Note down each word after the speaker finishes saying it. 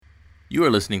You are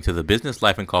listening to the Business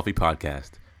Life and Coffee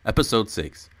Podcast, Episode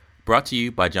 6, brought to you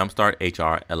by Jumpstart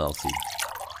HR LLC.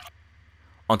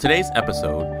 On today's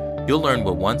episode, you'll learn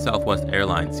what one Southwest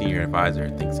Airlines senior advisor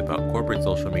thinks about corporate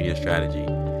social media strategy,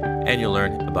 and you'll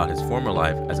learn about his former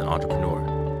life as an entrepreneur.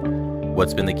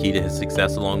 What's been the key to his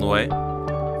success along the way?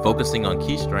 Focusing on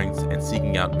key strengths and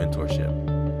seeking out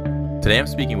mentorship. Today I'm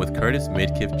speaking with Curtis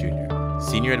Midkiff Jr.,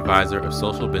 Senior Advisor of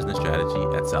Social Business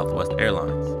Strategy at Southwest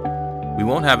Airlines. We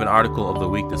won't have an article of the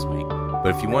week this week,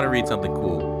 but if you want to read something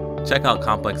cool, check out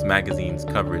Complex Magazine's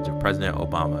coverage of President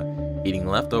Obama eating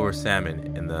leftover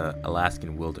salmon in the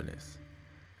Alaskan wilderness.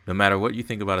 No matter what you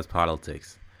think about his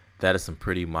politics, that is some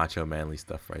pretty macho manly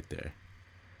stuff right there.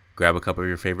 Grab a cup of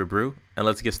your favorite brew, and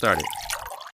let's get started.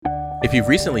 If you've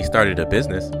recently started a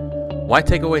business, why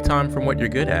take away time from what you're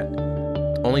good at,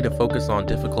 only to focus on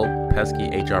difficult, pesky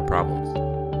HR problems?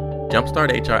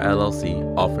 Jumpstart HR LLC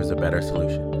offers a better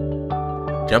solution.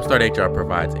 Jumpstart HR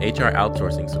provides HR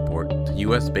outsourcing support to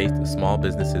U.S.-based small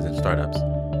businesses and startups,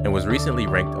 and was recently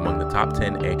ranked among the top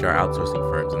 10 HR outsourcing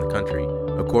firms in the country,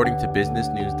 according to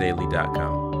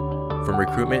BusinessNewsDaily.com. From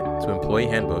recruitment to employee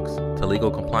handbooks to legal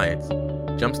compliance,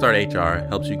 Jumpstart HR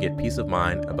helps you get peace of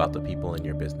mind about the people in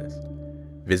your business.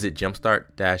 Visit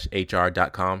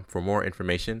jumpstart-hr.com for more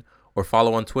information or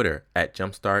follow on Twitter at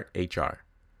JumpstartHR.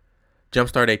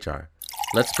 Jumpstart HR.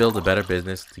 Let's build a better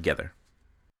business together.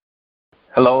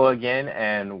 Hello again,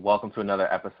 and welcome to another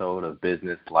episode of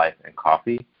Business, Life, and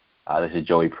Coffee. This is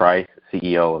Joey Price,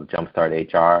 CEO of Jumpstart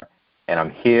HR, and I'm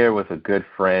here with a good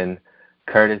friend,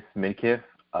 Curtis Midkiff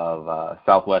of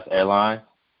Southwest Airlines.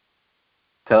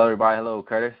 Tell everybody hello,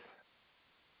 Curtis.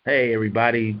 Hey,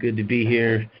 everybody. Good to be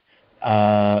here.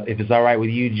 If it's all right with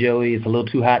you, Joey, it's a little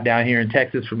too hot down here in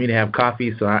Texas for me to have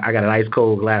coffee, so I got an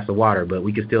ice-cold glass of water, but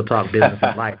we can still talk business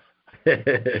and life.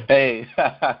 Hey.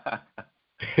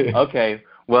 Okay.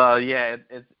 Well, yeah,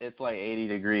 it's like 80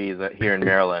 degrees here in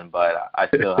Maryland, but I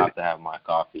still have to have my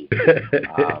coffee.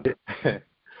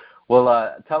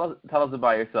 Well, tell us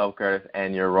about yourself, Curtis,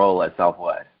 and your role at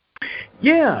Southwest.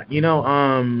 Yeah,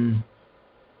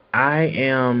 I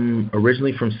am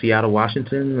originally from Seattle,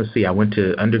 Washington. I went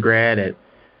to undergrad at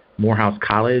Morehouse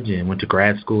College and went to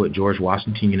grad school at George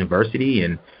Washington University,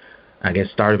 and I guess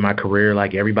started my career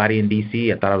like everybody in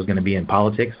D.C. I thought I was going to be in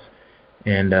politics.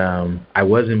 And I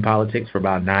was in politics for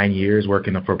about 9 years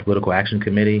working for a political action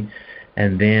committee.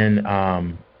 And then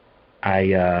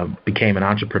I became an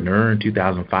entrepreneur in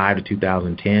 2005 to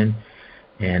 2010.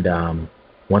 And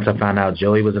once I found out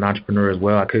Joey was an entrepreneur as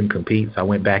well, I couldn't compete. So I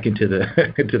went back into the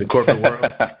into the corporate world.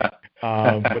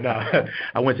 But no,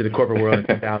 I went to the corporate world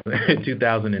in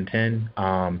 2010.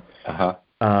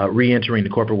 Re-entering the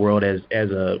corporate world as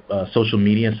a social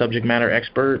media subject matter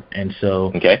expert. And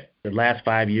so the last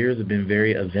 5 years have been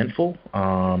very eventful.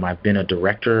 I've been a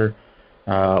director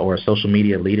or a social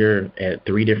media leader at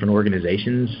 3 different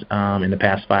organizations in the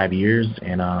past 5 years,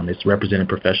 and it's represented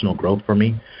professional growth for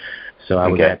me. So I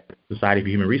was at Society for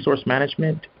Human Resource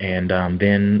Management, and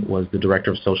then was the director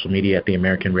of social media at the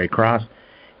American Red Cross.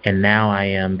 And now I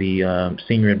am the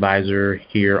senior advisor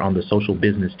here on the social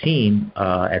business team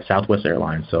at Southwest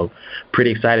Airlines. So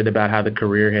pretty excited about how the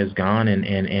career has gone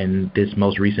and this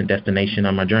most recent destination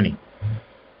on my journey.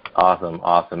 Awesome.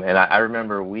 And I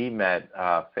remember we met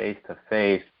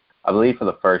face-to-face, I believe for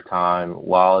the first time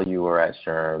while you were at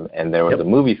SHRM, and there was a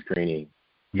movie screening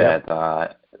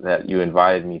that you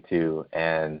invited me to.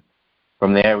 And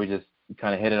from there we just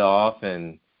kind of hit it off,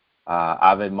 and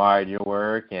I've admired your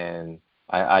work, and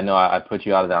I know I put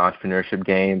you out of the entrepreneurship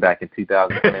game back in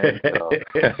 2010. So.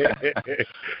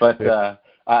 But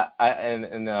I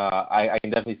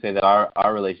can definitely say that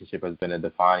our relationship has been a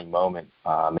defining moment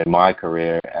in my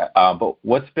career. But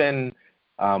what's been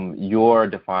your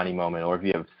defining moment, or if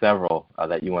you have several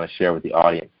that you want to share with the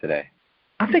audience today?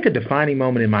 I think a defining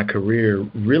moment in my career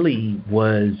really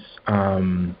was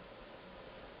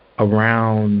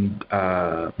around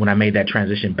when I made that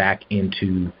transition back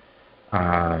into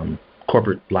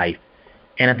corporate life.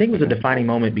 And I think it was a defining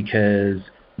moment because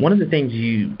one of the things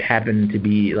you happen to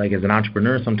be like as an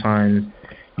entrepreneur, sometimes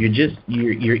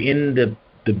you're in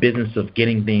the business of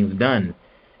getting things done.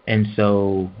 And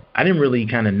so I didn't really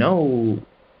kind of know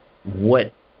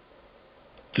what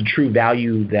the true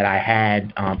value that I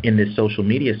had in this social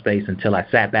media space until I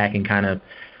sat back and kind of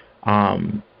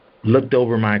looked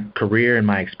over my career and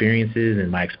my experiences as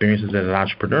an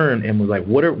entrepreneur and was like,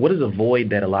 what is a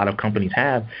void that a lot of companies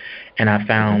have? And I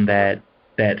found that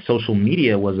social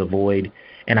media was a void.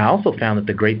 And I also found that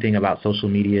the great thing about social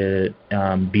media,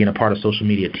 being a part of social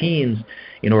media teams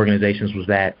in organizations, was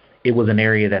that it was an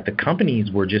area that the companies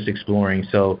were just exploring.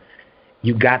 So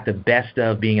you got the best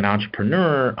of being an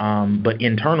entrepreneur, but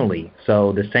internally.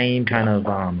 So the same kind of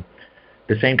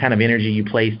energy you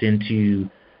placed into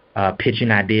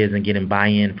pitching ideas and getting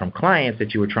buy-in from clients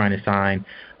that you were trying to sign,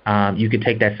 you could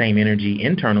take that same energy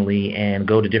internally and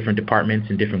go to different departments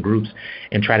and different groups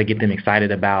and try to get them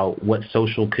excited about what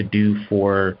social could do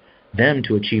for them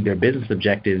to achieve their business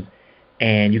objectives.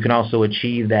 And you can also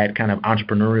achieve that kind of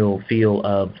entrepreneurial feel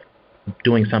of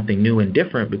doing something new and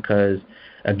different because,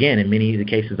 again, in many of the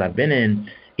cases I've been in,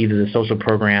 either the social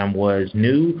program was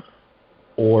new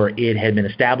or it had been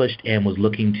established and was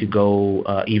looking to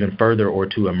go even further or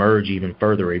to emerge even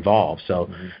further, evolve. So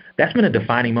that's been a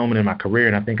defining moment in my career,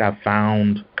 and I think I've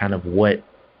found kind of what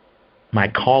my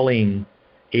calling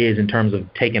is in terms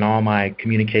of taking all my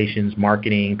communications,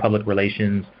 marketing, public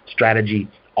relations, strategy,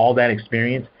 all that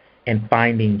experience, and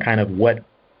finding kind of what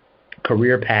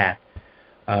career path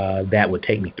that would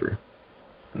take me through.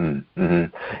 Mm-hmm.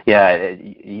 Yeah,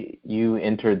 you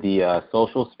entered the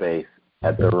social space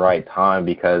at the right time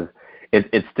because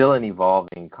it's still an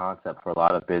evolving concept for a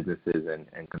lot of businesses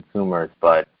and consumers,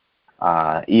 but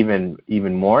even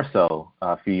more so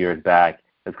a few years back,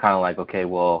 it's kind of like, okay,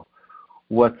 well,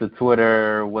 what's a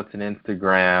Twitter? What's an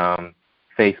Instagram?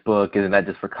 Facebook? Isn't that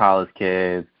just for college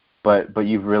kids? But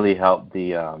you've really helped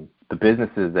the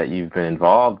businesses that you've been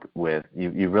involved with.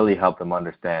 You've really helped them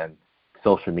understand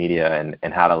social media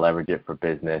and how to leverage it for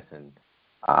business. And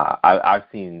I've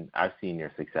seen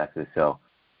your successes, so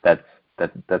that's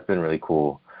been really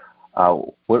cool.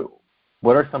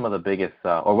 What are some of the biggest,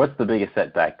 or what's the biggest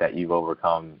setback that you've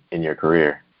overcome in your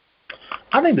career?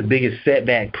 I think the biggest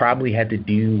setback probably had to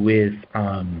do with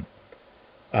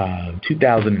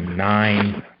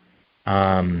 2009.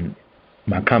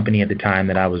 My company at the time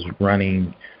that I was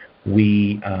running,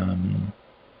 we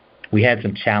had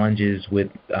some challenges with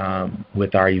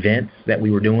our events that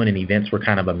we were doing, and events were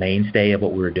kind of a mainstay of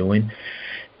what we were doing.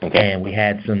 Okay. And we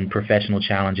had some professional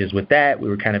challenges with that. We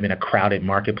were kind of in a crowded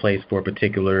marketplace for a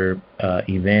particular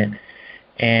event,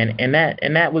 and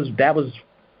that was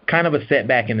kind of a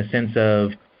setback in the sense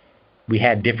of we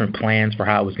had different plans for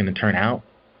how it was going to turn out,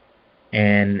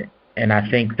 and I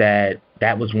think that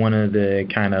was one of the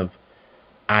kind of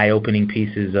eye-opening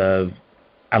pieces of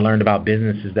I learned about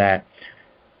business is that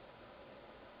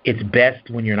it's best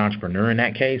when you're an entrepreneur in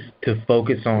that case to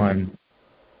focus on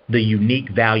the unique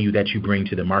value that you bring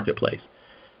to the marketplace.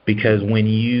 Because when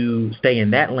you stay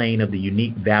in that lane of the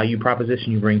unique value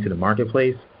proposition you bring to the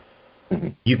marketplace,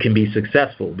 you can be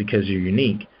successful because you're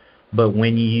unique. But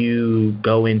when you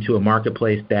go into a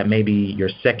marketplace that may be your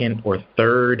second or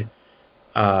third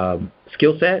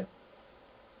skill set,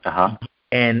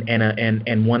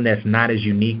 and one that's not as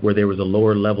unique where there was a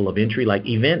lower level of entry, like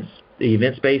events, the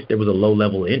event space, there was a low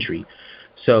level of entry.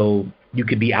 So you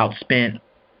could be outspent,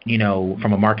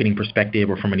 from a marketing perspective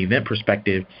or from an event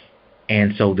perspective.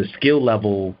 And so the skill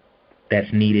level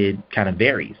that's needed kind of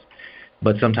varies.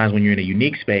 But sometimes when you're in a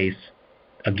unique space,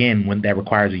 again, when that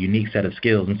requires a unique set of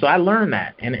skills. And so I learned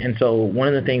that. And so one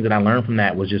of the things that I learned from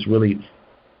that was just really,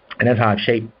 and that's how I've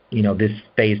shaped, this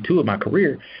phase 2 of my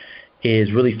career,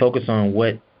 is really focus on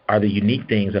what are the unique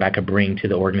things that I could bring to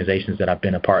the organizations that I've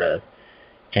been a part of.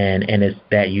 And it's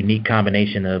that unique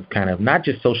combination of kind of not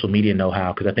just social media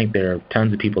know-how, because I think there are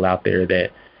tons of people out there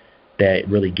that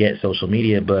really get social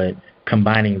media, but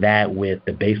combining that with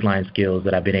the baseline skills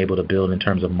that I've been able to build in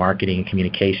terms of marketing,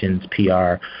 communications,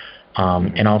 PR,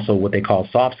 and also what they call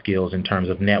soft skills in terms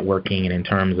of networking and in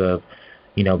terms of,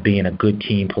 being a good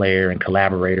team player and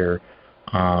collaborator.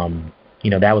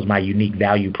 That was my unique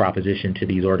value proposition to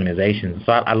these organizations.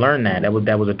 So I learned that.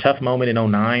 That was a tough moment in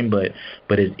 2009,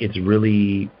 but it's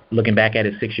really, looking back at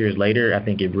it 6 years later, I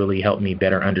think it really helped me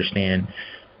better understand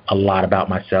a lot about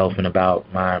myself and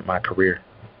about my career.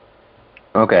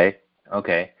 Okay.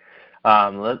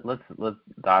 Let's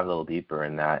dive a little deeper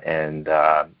in that. And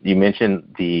you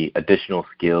mentioned the additional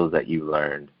skills that you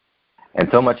learned, and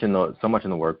so much in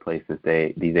the workplace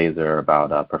these days are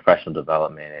about professional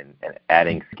development and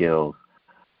adding skills.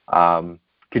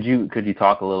 Could you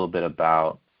talk a little bit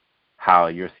about how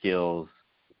your skills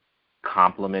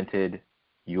complemented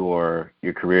your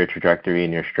career trajectory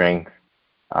and your strengths?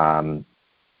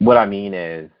 What I mean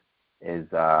is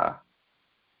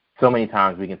so many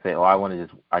times we can say,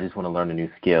 I just want to learn a new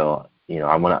skill.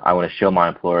 I want to show my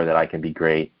employer that I can be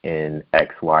great in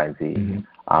X, Y, and Z.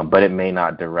 But it may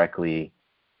not directly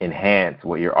enhance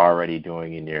what you're already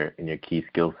doing in your key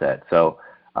skill set. So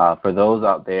for those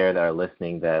out there that are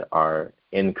listening that are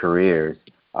in careers,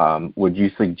 would you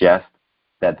suggest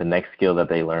that the next skill that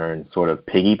they learn sort of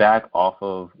piggyback off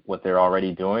of what they're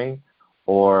already doing,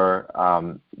 or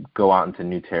go out into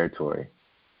new territory?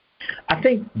 I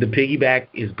think the piggyback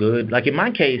is good. Like in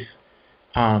my case,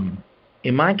 I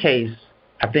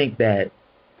think that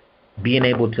being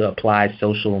able to apply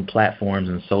social platforms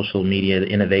and social media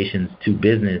innovations to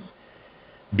business,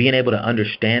 being able to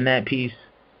understand that piece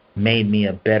made me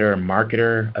a better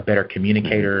marketer, a better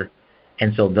communicator.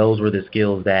 And so those were the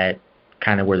skills that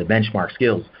kind of were the benchmark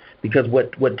skills. Because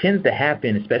what tends to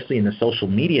happen, especially in the social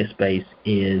media space,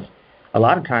 is a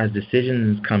lot of times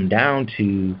decisions come down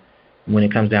to, when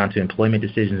it comes down to employment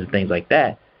decisions and things like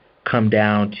that, come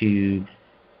down to,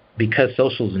 because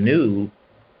social's new,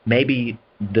 maybe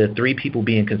the three people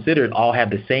being considered all have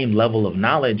the same level of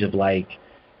knowledge of like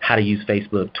how to use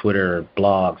Facebook, Twitter,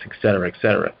 blogs, et cetera, et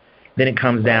cetera. Then it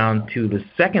comes down to the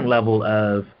second level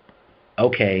of,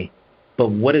 okay, but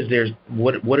what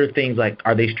are things like,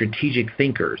 are they strategic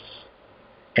thinkers?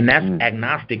 And that's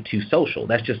agnostic to social.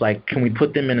 That's just like, can we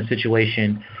put them in a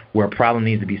situation where a problem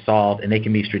needs to be solved and they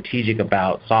can be strategic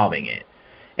about solving it?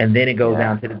 And then it goes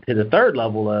down to the third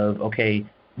level of, okay,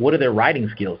 what are their writing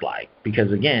skills like?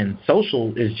 Because again,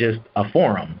 social is just a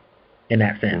forum in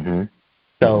that sense.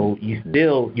 So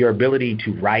your ability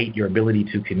to write, your ability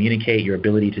to communicate, your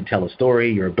ability to tell a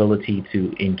story, your ability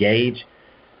to engage,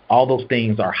 all those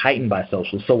things are heightened by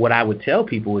social. So what I would tell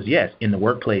people is, yes, in the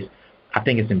workplace, I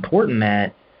think it's important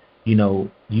that, you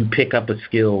pick up a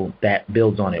skill that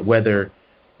builds on it, whether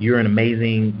you're an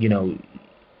amazing,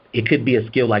 it could be a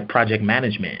skill like project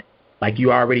management. Like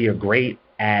you already are great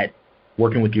at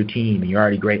working with your team and you're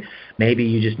already great. Maybe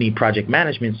you just need project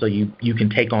management so you can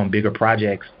take on bigger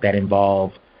projects that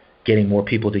involve getting more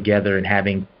people together and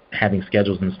having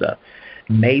schedules and stuff.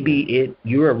 Maybe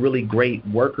you're a really great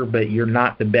worker, but you're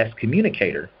not the best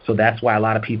communicator. So that's why a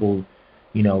lot of people,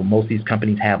 most of these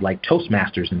companies have like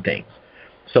Toastmasters and things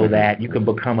so that you can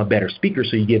become a better speaker,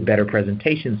 so you get better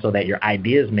presentations so that your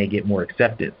ideas may get more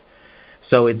accepted.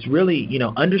 So it's really,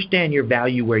 understand your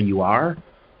value where you are,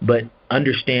 but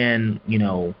understand,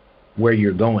 where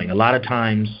you're going. A lot of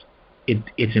times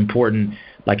it's important,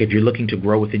 like if you're looking to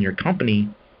grow within your company,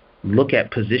 look at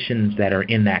positions that are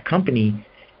in that company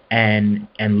and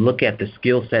look at the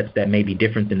skill sets that may be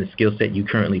different than the skill set you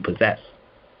currently possess.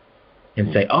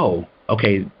 And say, oh,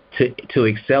 okay, to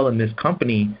excel in this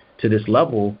company to this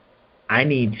level, I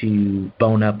need to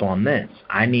bone up on this.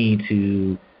 I need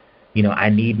to, I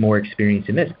need more experience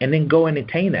in this. And then go and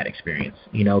attain that experience,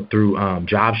 through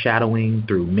job shadowing,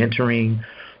 through mentoring,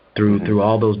 through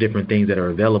all those different things that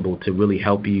are available to really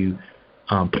help you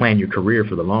plan your career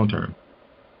for the long term.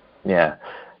 Yeah,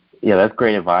 that's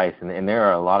great advice. And there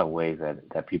are a lot of ways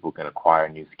that people can acquire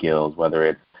new skills, whether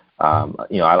it's, I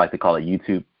like to call it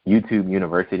YouTube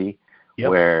University,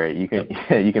 where you can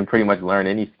you can pretty much learn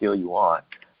any skill you want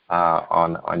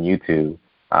on YouTube.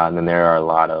 And then there are a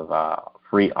lot of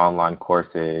free online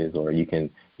courses, or you can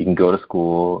go to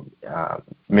school,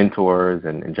 mentors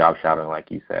and job shadowing,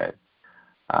 like you said.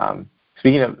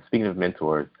 Speaking of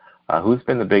mentors, who's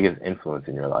been the biggest influence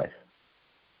in your life?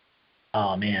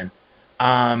 Oh man,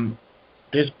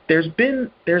 there's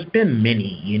been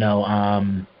many.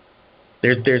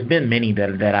 There's been many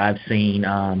that I've seen.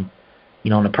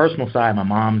 On the personal side, my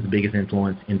mom's the biggest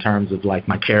influence in terms of like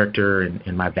my character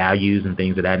and my values and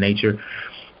things of that nature.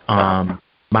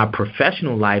 My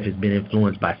professional life has been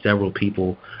influenced by several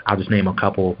people. I'll just name a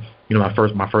couple. My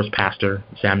first pastor,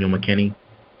 Samuel McKinney,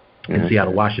 in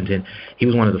Seattle, Washington. He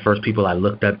was one of the first people I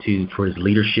looked up to for his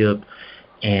leadership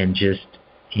and just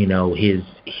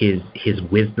his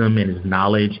wisdom and his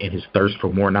knowledge and his thirst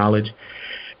for more knowledge.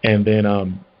 And then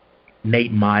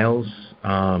Nate Miles,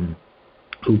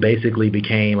 who basically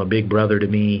became a big brother to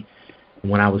me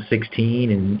when I was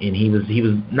 16, and he was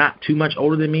not too much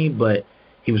older than me, but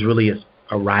he was really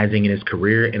a rising in his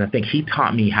career, and I think he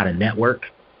taught me how to network,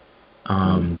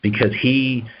 because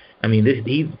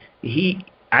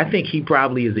I think he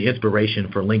probably is the inspiration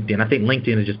for LinkedIn. I think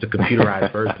LinkedIn is just a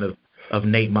computerized version of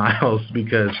Nate Miles,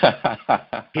 because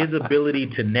his ability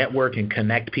to network and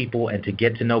connect people and to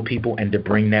get to know people and to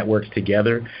bring networks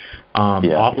together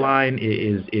offline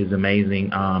is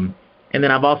amazing. And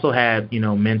then I've also had,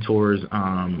 mentors.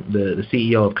 The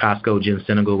CEO of Costco, Jim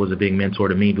Sinegal, was a big mentor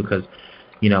to me because,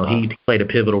 he played a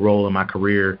pivotal role in my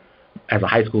career as a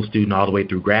high school student all the way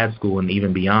through grad school and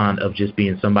even beyond, of just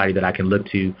being somebody that I can look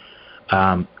to,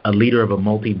 a leader of a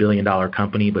multi-billion-dollar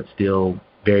company, but still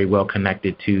very well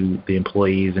connected to the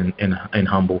employees and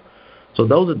humble. So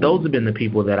those have been the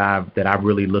people that I've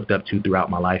really looked up to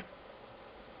throughout my life.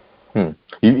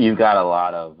 You've got a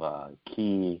lot of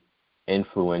key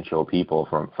influential people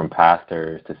from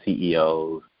pastors to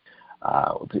CEOs.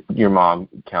 Your mom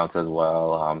counts as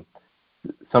well.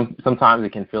 sometimes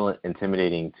it can feel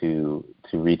intimidating to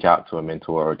reach out to a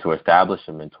mentor or to establish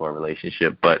a mentor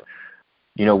relationship. But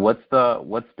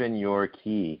what's been your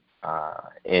key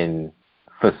in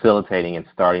facilitating and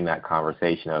starting that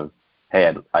conversation of,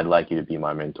 hey, I'd like you to be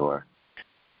my mentor?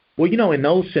 Well, in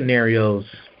those scenarios,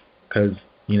 because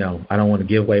I don't want to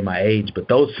give away my age, but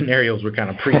those scenarios were kind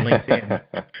of pre-LinkedIn,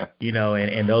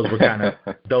 and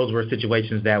those were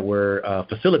situations that were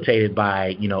facilitated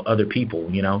by, other people,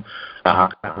 I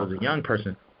was a young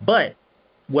person. But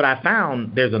what I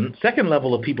found, there's a second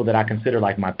level of people that I consider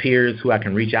like my peers who I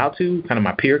can reach out to, kind of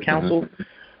my peer council.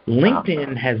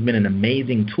 LinkedIn has been an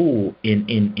amazing tool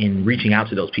in reaching out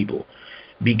to those people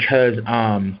because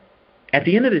at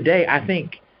the end of the day, I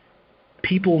think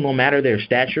people, no matter their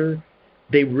stature,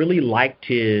 they really like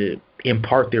to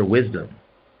impart their wisdom.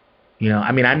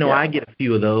 I know I get a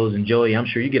few of those, and Joey, I'm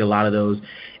sure you get a lot of those,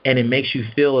 and it makes you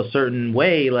feel a certain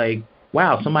way, like,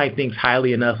 wow, somebody thinks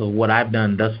highly enough of what I've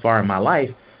done thus far in my life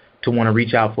to want to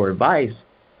reach out for advice.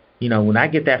 When I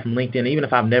get that from LinkedIn, even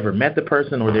if I've never met the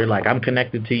person or they're like, I'm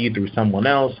connected to you through someone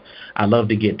else, I'd love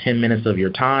to get 10 minutes of your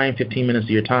time, 15 minutes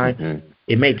of your time. Mm-hmm.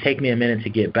 It may take me a minute to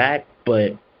get back,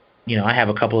 but, I have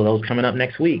a couple of those coming up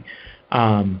next week.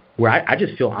 Where I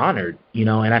just feel honored,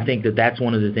 and I think that that's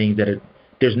one of the things that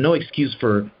there's no excuse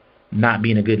for not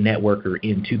being a good networker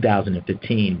in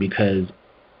 2015 because,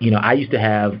 I used to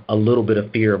have a little bit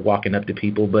of fear of walking up to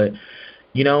people, but,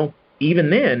 even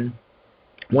then,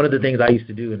 one of the things I used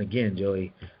to do, and again,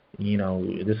 Joey,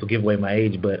 this will give away my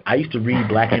age, but I used to read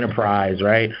Black Enterprise,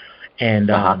 right?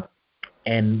 And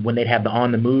and when they'd have the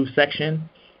On the Move section,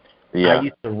 I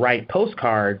used to write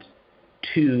postcards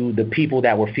to the people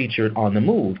that were featured on the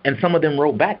move, and some of them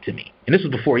wrote back to me. And this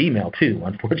was before email too,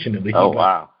 unfortunately. Oh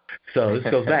wow! So this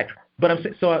goes back. But I'm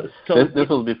so this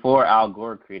was before Al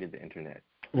Gore created the internet.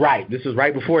 Right. This was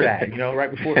right before that.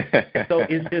 Right before. So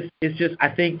it's just I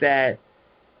think that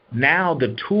now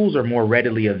the tools are more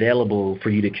readily available for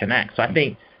you to connect. So I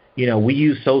think we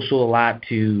use social a lot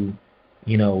to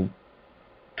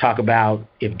talk about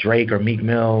if Drake or Meek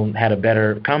Mill had a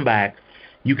better comeback.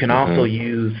 You can also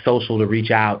use social to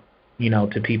reach out,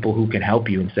 to people who can help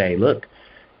you and say, look,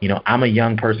 I'm a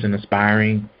young person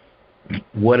aspiring.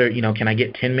 Can I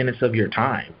get 10 minutes of your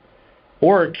time?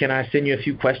 Or can I send you a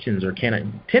few questions? Or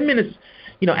 10 minutes,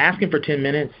 asking for 10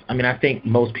 minutes, I think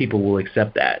most people will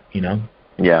accept that,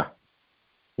 Yeah.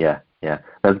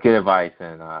 That's good advice,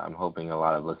 and I'm hoping a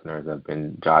lot of listeners have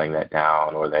been jotting that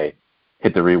down or they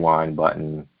hit the rewind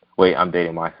button. Wait, I'm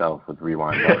dating myself with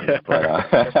rewind buttons,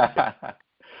 but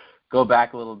go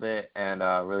back a little bit and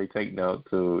really take note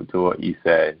to what you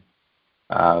said.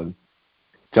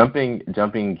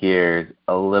 Jumping gears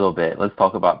a little bit, let's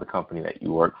talk about the company that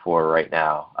you work for right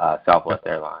now, Southwest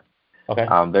Airlines. Okay.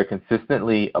 They're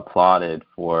consistently applauded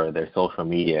for their social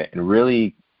media and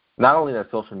really not only their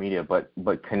social media, but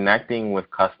connecting with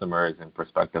customers and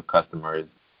prospective customers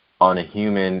on a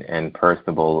human and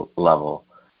personable level.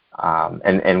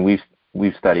 And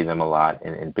we've studied them a lot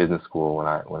in business school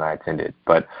when I attended.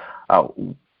 But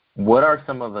what are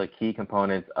some of the key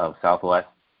components of Southwest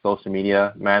social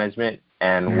media management,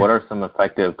 and what are some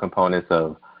effective components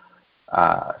of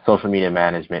social media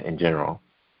management in general?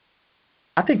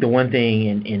 I think the one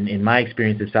thing in my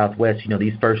experience at Southwest,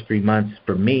 these first 3 months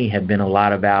for me have been a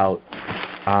lot about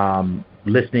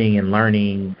listening and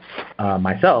learning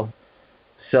myself.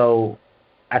 So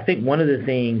I think one of the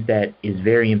things that is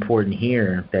very important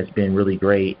here that's been really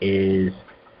great is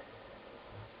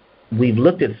we've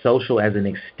looked at social as an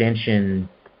extension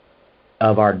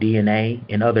of our DNA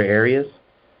in other areas.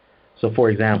 So, for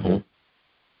example,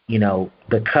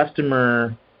 the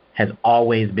customer has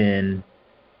always been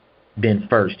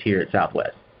first here at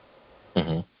Southwest.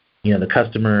 The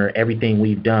customer, everything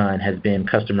we've done has been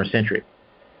customer-centric.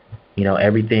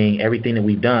 Everything that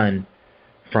we've done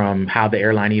from how the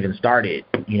airline even started,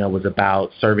 was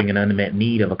about serving an unmet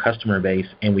need of a customer base,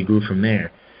 and we grew from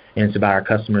there. And it's about our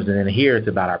customers, and then here it's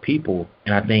about our people.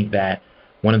 And I think that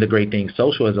one of the great things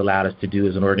social has allowed us to do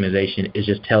as an organization is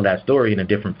just tell that story in a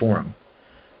different forum.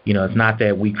 It's not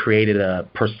that we created a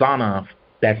persona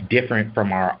that's different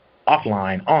from our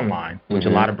offline, online, which a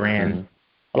lot of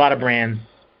brands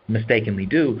mistakenly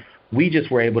do. We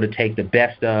just were able to take the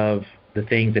best of the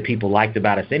things that people liked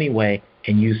about us anyway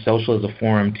and use social as a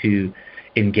forum to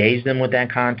engage them with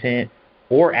that content,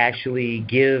 or actually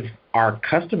give our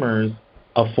customers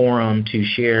a forum to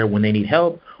share when they need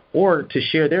help or to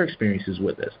share their experiences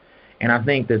with us. And I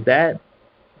think that's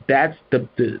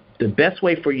the best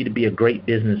way for you to be a great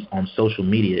business on social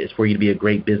media is for you to be a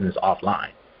great business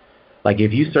offline. Like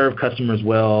if you serve customers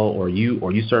well, or you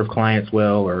serve clients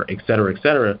well, or et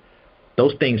cetera,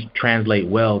 those things translate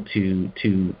well to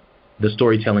the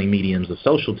storytelling mediums of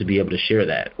social to be able to share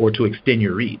that or to extend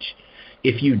your reach.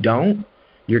 If you don't,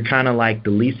 you're kind of like the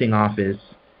leasing office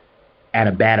at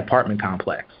a bad apartment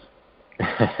complex.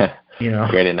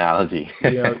 Great analogy.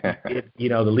 The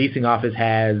leasing office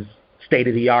has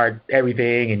state-of-the-art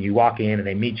everything, and you walk in and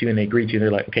they meet you and they greet you. And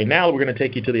they're like, okay, now we're going to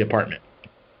take you to the apartment.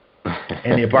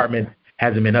 And the apartment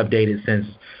hasn't been updated since,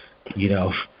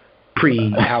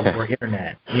 pre-outdoor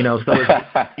internet. So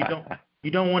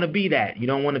you don't want to be that. You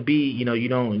don't want to be,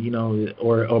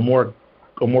 or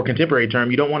more contemporary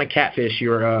term, you don't want to catfish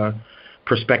your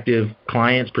prospective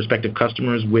clients, prospective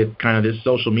customers with kind of this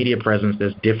social media presence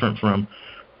that's different from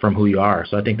who you are.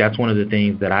 So I think that's one of the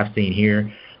things that I've seen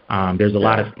here. There's a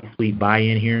lot of C-suite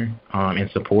buy-in here and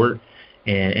support,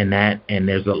 and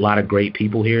there's a lot of great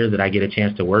people here that I get a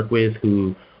chance to work with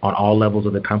who, on all levels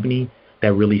of the company,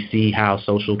 that really see how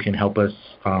social can help us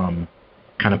kind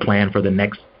of plan for the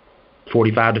next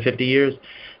 45 to 50 years.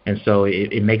 And so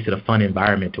it makes it a fun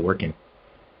environment to work in.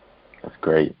 That's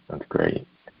great.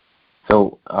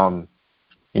 So,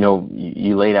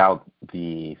 you laid out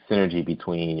the synergy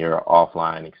between your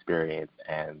offline experience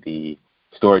and the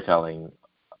storytelling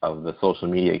of the social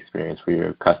media experience for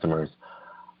your customers.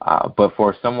 But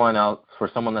for someone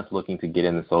that's looking to get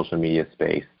in the social media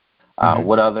space,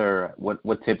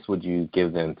 what tips would you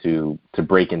give them to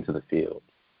break into the field?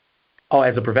 Oh,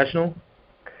 as a professional?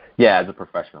 Yeah, as a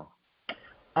professional.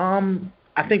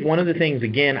 I think one of the things,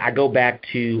 again, I go back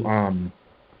to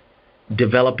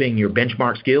developing your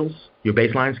benchmark skills, your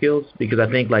baseline skills, because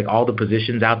I think like all the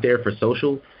positions out there for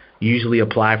social usually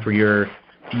apply for you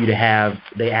to have,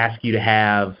 they ask you to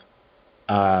have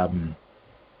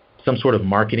some sort of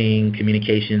marketing,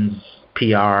 communications,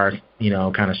 PR,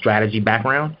 kind of strategy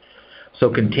background. So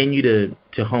continue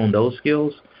to hone those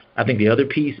skills. I think the other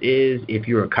piece is if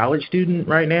you're a college student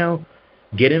right now,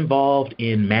 get involved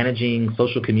in managing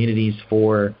social communities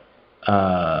for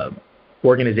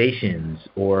organizations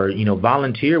or,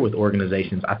 volunteer with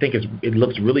organizations. I think it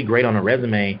looks really great on a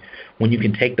resume when you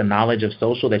can take the knowledge of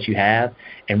social that you have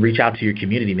and reach out to your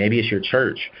community. Maybe it's your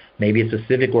church. Maybe it's a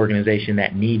civic organization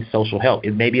that needs social help.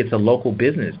 Maybe it's a local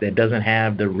business that doesn't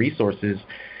have the resources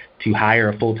to hire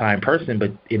a full-time person,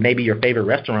 but it may be your favorite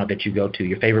restaurant that you go to,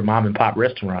 your favorite mom-and-pop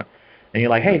restaurant. And you're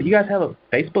like, hey, do you guys have a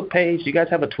Facebook page? Do you guys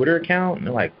have a Twitter account? And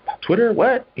they're like, Twitter?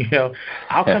 What?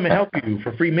 I'll come and help you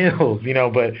for free meals,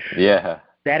 but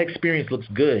that experience looks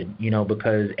good,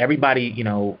 because everybody,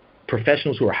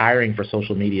 professionals who are hiring for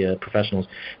social media professionals,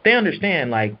 they understand,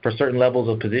 like, for certain levels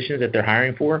of positions that they're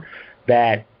hiring for,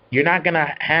 that you're not going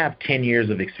to have 10 years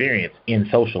of experience in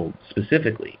social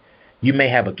specifically. You may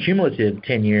have a cumulative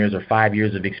 10 years or 5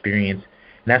 years of experience,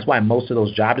 and that's why most of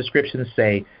those job descriptions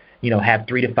say, have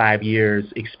 3 to 5 years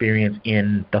experience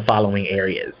in the following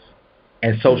areas,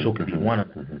 and social could be one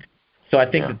of them. So I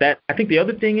think I think the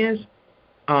other thing is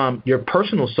your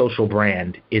personal social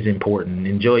brand is important.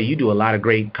 And Joey, you do a lot of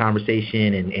great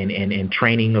conversation and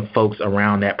training of folks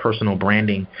around that personal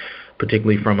branding,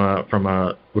 particularly from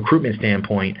a recruitment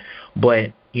standpoint.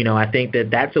 But I think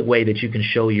that's a way that you can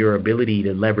show your ability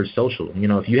to leverage social.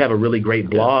 If you have a really great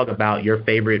blog about your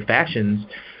favorite fashions,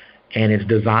 and it's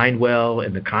designed well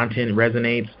and the content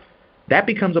resonates, that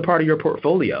becomes a part of your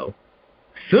portfolio.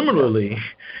 Similarly,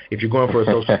 if you're going for a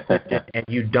social and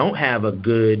you don't have a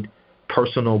good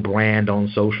personal brand on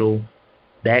social,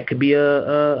 that could be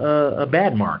a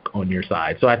bad mark on your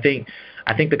side. So I think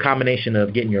the combination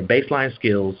of getting your baseline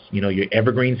skills, your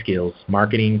evergreen skills,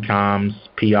 marketing, comms,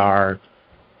 PR,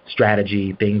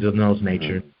 strategy, things of those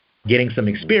nature, getting some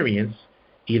experience,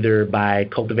 either by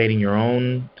cultivating your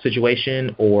own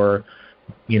situation or,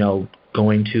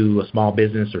 going to a small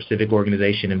business or civic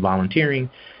organization and volunteering.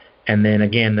 And then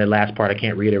again, the last part I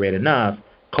can't reiterate enough,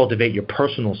 cultivate your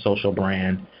personal social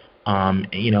brand,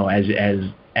 as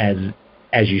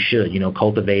you should,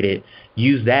 cultivate it,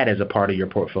 use that as a part of your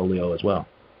portfolio as well.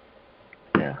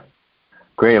 Yeah.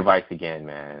 Great advice again,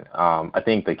 man. I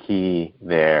think the key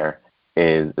there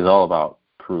is all about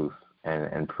proof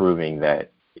and proving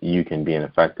that you can be an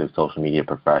effective social media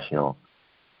professional.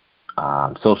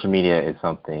 Social media is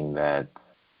something that's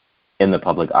in the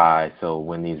public eye. So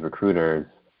when these recruiters,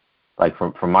 like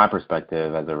from my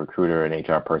perspective as a recruiter and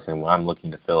HR person, when I'm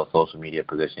looking to fill a social media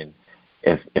position,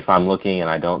 if I'm looking and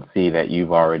I don't see that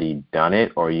you've already done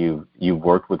it or you've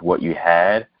worked with what you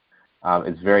had,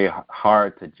 it's very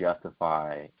hard to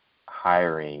justify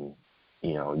hiring,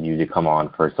 you to come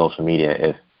on for social media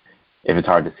if it's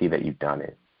hard to see that you've done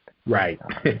it. Right.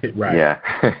 Right. Yeah.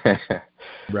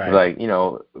 Right. Like,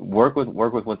 work with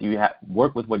what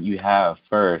you have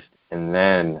first, and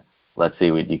then let's see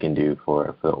what you can do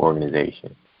for the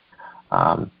organization.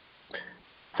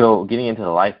 So getting into the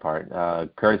life part,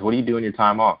 Curtis, what do you do in your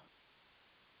time off?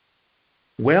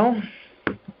 Well,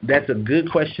 that's a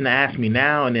good question to ask me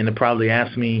now, and then to probably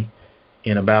ask me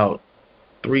in about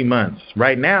 3 months.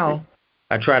 Right now,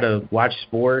 I try to watch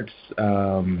sports.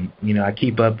 I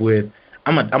keep up with.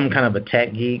 I'm kind of a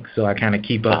tech geek, so I kind of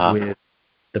keep up with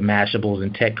the Mashables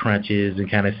and Tech Crunches and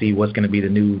kind of see what's going to be the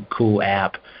new cool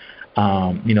app.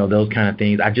 Those kind of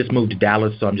things. I just moved to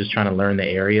Dallas, so I'm just trying to learn the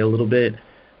area a little bit.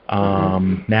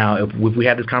 Now, if we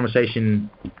have this conversation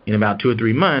in about 2 or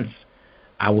 3 months,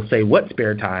 I will say what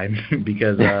spare time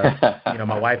because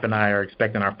my wife and I are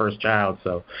expecting our first child,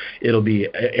 so it'll be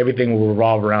everything will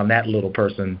revolve around that little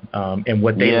person and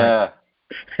what they like.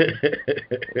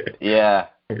 Yeah.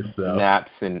 So.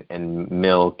 Naps and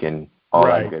milk and all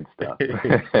that good stuff.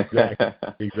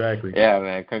 Exactly. Yeah,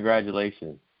 man.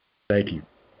 Congratulations. Thank you.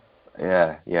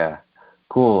 Yeah.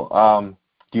 Cool.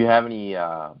 Do you have any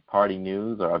party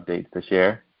news or updates to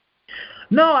share?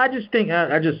 No, I just think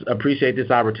I just appreciate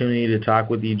this opportunity to talk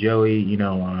with you, Joey.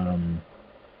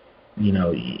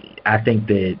 I think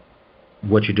that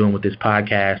what you're doing with this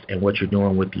podcast and what you're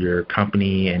doing with your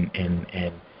company and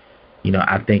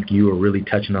I think you are really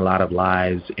touching a lot of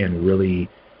lives and really,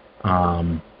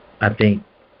 I think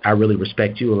I really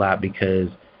respect you a lot because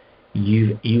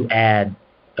you add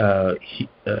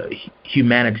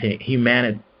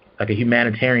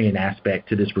humanitarian aspect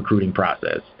to this recruiting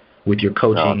process with your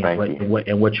coaching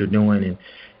and what you're doing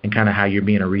and kind of how you're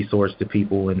being a resource to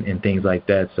people and things like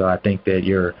that. So I think that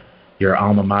your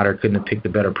alma mater couldn't have picked a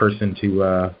better person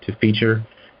to feature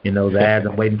in those ads.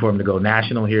 I'm waiting for them to go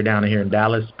national down here in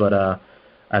Dallas, but I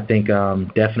think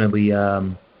definitely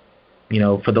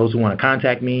for those who want to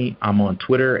contact me, I'm on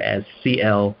Twitter as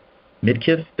CL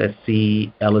Midkiff. That's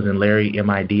CL as in Larry,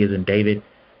 MID as in David,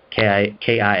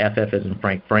 KIFF as in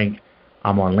Frank.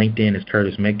 I'm on LinkedIn as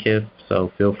Curtis Midkiff,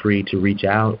 so feel free to reach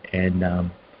out, and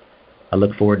I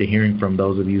look forward to hearing from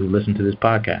those of you who listen to this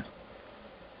podcast.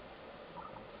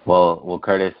 Well,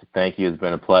 Curtis, thank you. It's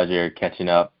been a pleasure catching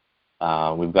up.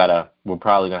 We're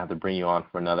probably gonna have to bring you on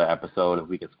for another episode if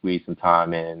we can squeeze some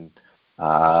time in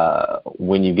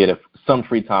when you get some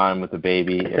free time with the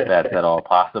baby, if that's at all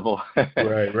possible. Right.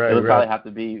 It'll probably have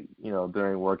to be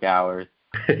during work hours,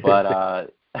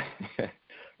 but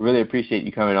really appreciate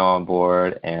you coming on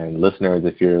board. And listeners,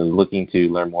 if you're looking to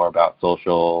learn more about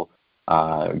social,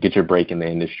 get your break in the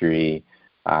industry,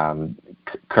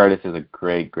 Curtis is a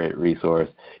great resource.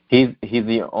 He's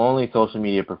the only social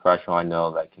media professional I know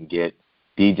that can get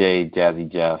DJ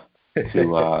Jazzy Jeff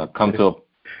to come to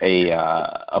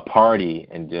a party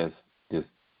and just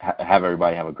have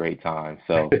everybody have a great time.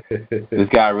 So this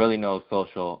guy really knows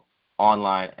social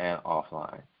online and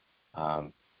offline.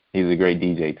 He's a great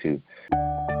DJ too.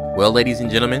 Well, ladies and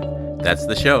gentlemen, that's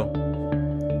the show.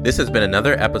 This has been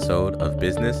another episode of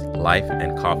Business, Life,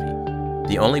 and Coffee,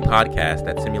 the only podcast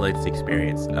that simulates the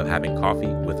experience of having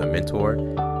coffee with a mentor,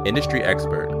 industry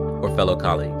expert, or fellow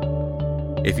colleague.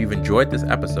 If you've enjoyed this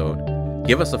episode,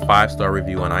 give us a 5-star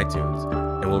review on iTunes,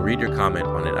 and we'll read your comment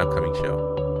on an upcoming show.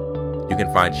 You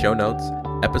can find show notes,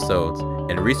 episodes,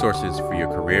 and resources for your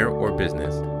career or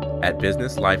business at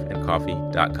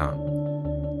businesslifeandcoffee.com.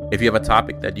 If you have a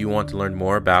topic that you want to learn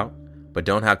more about, but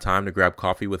don't have time to grab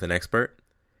coffee with an expert,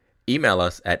 email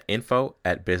us at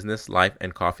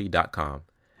info@businesslifeandcoffee.com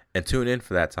and tune in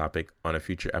for that topic on a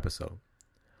future episode.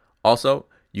 Also,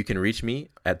 you can reach me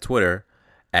at Twitter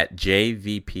at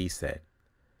JVPsaid.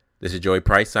 This is Joey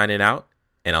Price signing out,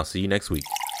 and I'll see you next week.